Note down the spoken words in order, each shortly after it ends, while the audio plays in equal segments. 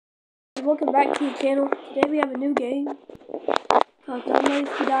and welcome back to the channel. Today we have a new game called Dumb Ways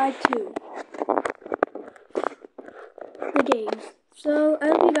to Die 2. The games. So I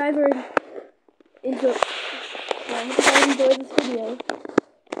hope you guys enjoyed this video.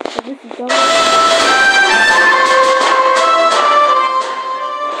 So this is Dumb Ways.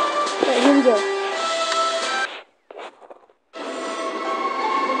 Alright, here we go.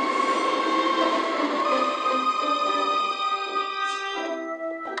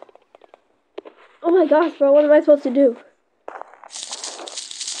 Oh my gosh, bro, what am I supposed to do?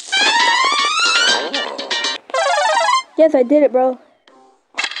 Yes, I did it, bro.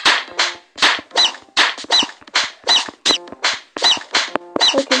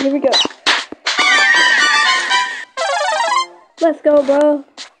 Okay, here we go. Let's go, bro.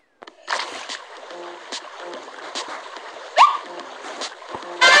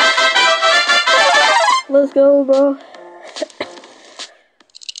 Let's go, bro.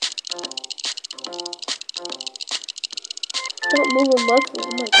 Don't move a muscle.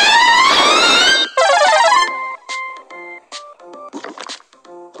 Oh my god.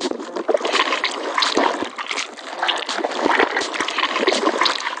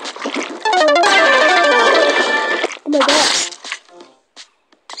 Oh my god.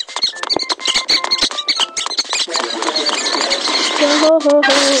 Ho ho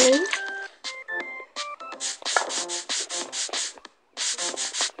ho.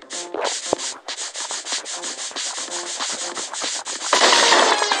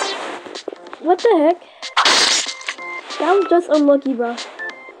 What the heck? That was just unlucky, bro.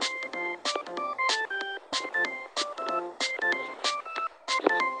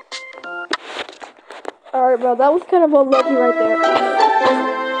 Alright, bro, that was kind of unlucky right there.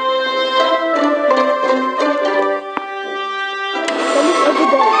 Almost every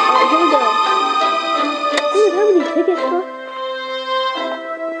day. Alright, here we go. Dude, how many tickets, bro?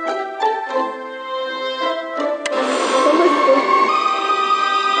 So much space.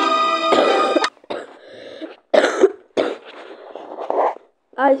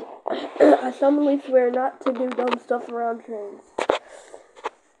 I solemnly swear not to do dumb stuff around trains.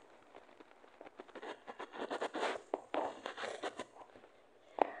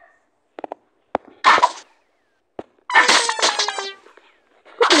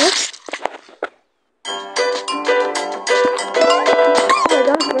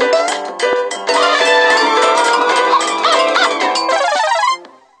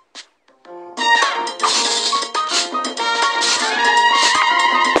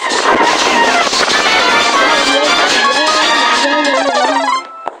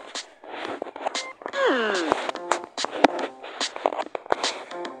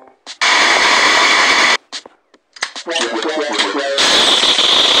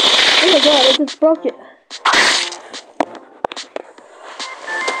 Oh my god, I just broke it.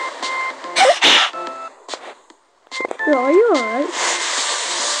 Bro, are you alright?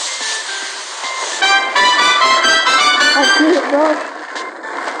 I did it, bro.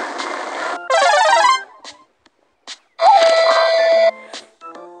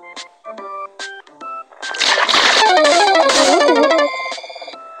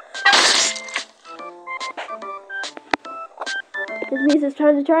 This means it's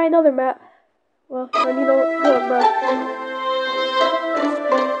time to try another map. Well, I need to go, bro.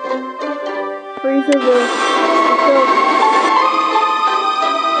 Freezerville.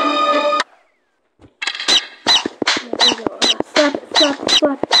 Let's go. Slap it, slap it,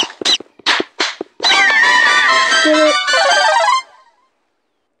 slap it. Get it.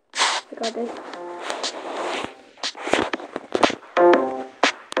 I got this.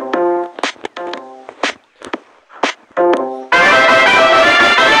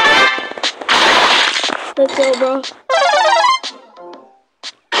 Let's go, bro.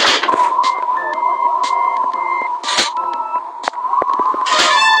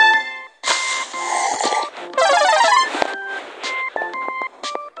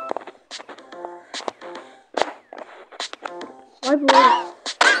 I believe it.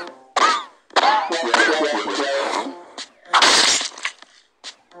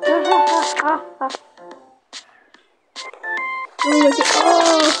 Oh.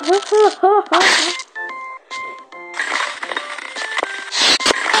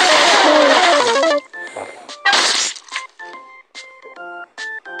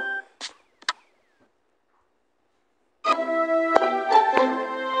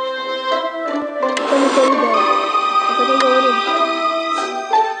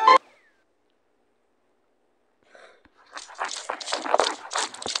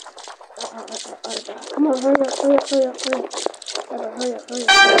 Come on, hurry up, hurry up, hurry up, hurry up. Hurry up, hurry up.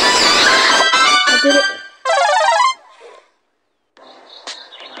 I did it.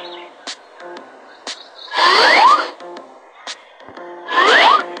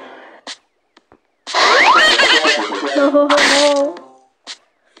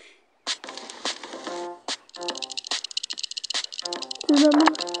 remember?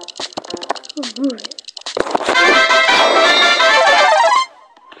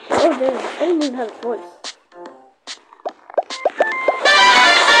 Oh damn, I didn't even have a choice.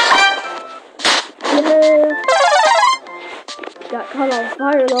 Yeah. Got caught on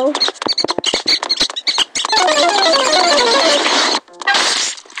fire though.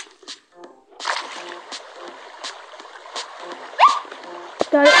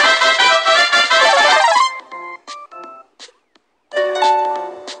 Got it.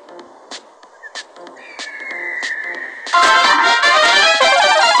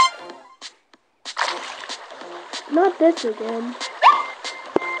 Not this again.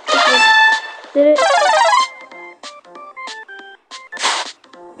 Did it?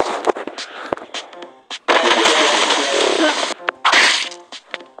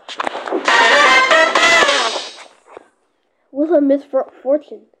 Was a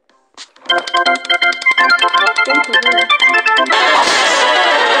misfortune.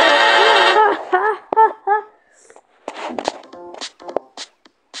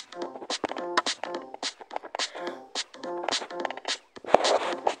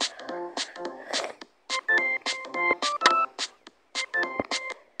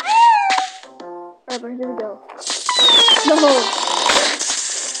 Alright, here we go. No!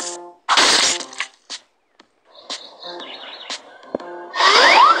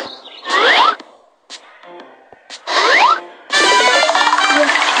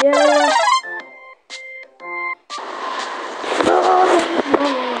 Yeah.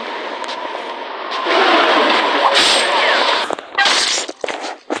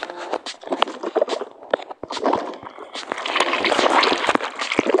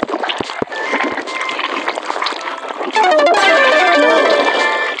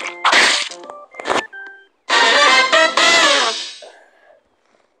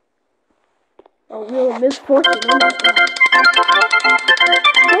 A real misfortune. Oh my god.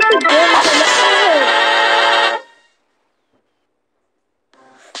 What the damn is that?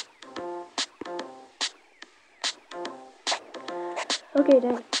 Okay,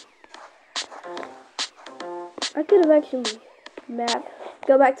 dang. I could have actually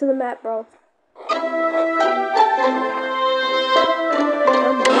go back to the map, bro.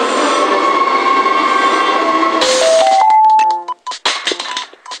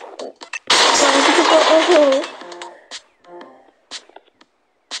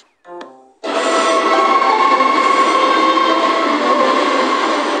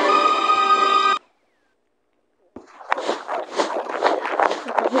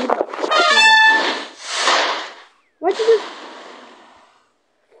 Why'd you just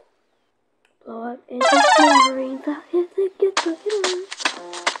blow up into smithereens? I hit to get the hit.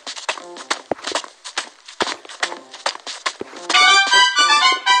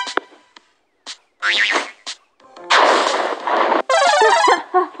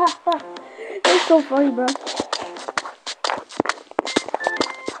 That's so funny, bro.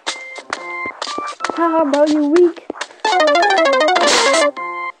 Haha, bro, you weak.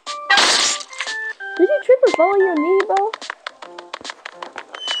 Did you trip and fall on your knee, bro?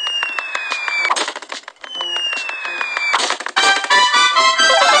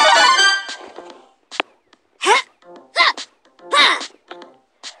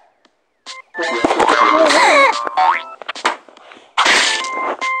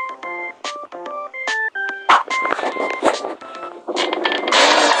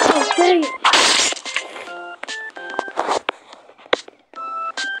 Okay.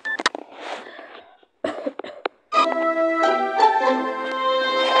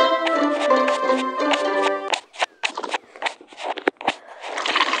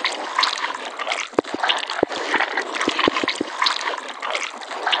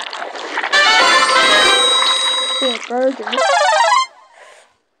 Burger.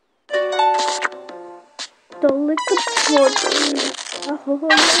 Don't lick the pork. Oh,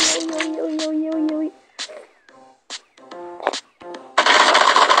 yo.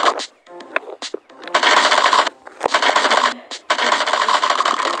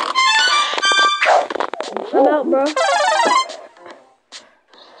 I'm out, bro.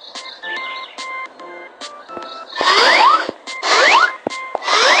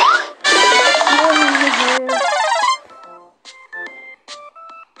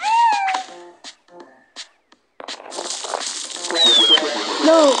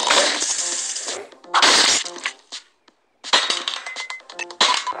 No.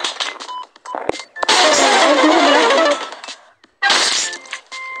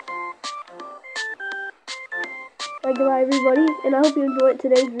 Goodbye everybody, and I hope you enjoyed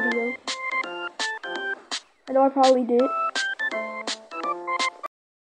today's video. I know I probably did.